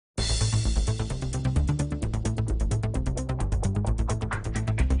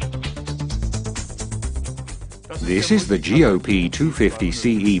This is the GOP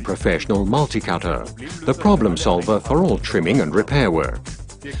 250CE Professional Multi-Cutter, the problem solver for all trimming and repair work.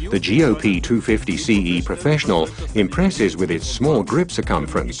 The GOP 250CE Professional impresses with its small grip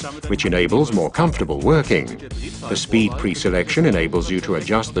circumference, which enables more comfortable working. The speed pre-selection enables you to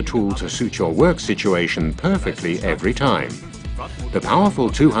adjust the tool to suit your work situation perfectly every time. The powerful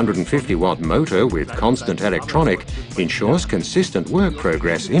 250-watt motor with constant electronic ensures consistent work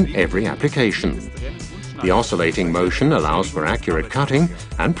progress in every application. The oscillating motion allows for accurate cutting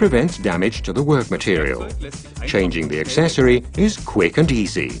and prevents damage to the work material. Changing the accessory is quick and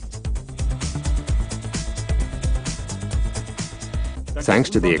easy.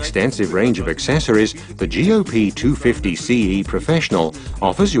 Thanks to the extensive range of accessories, the GOP 250CE Professional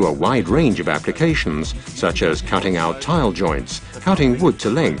offers you a wide range of applications, such as cutting out tile joints, cutting wood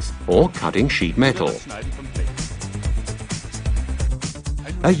to length, or cutting sheet metal.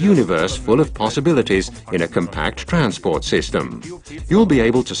 A universe full of possibilities in a compact transport system. You'll be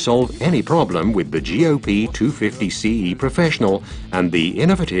able to solve any problem with the GOP 250CE Professional and the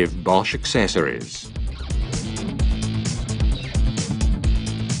innovative Bosch accessories.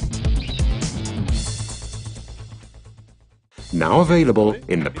 Now available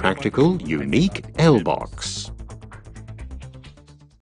in the practical, unique L-Box.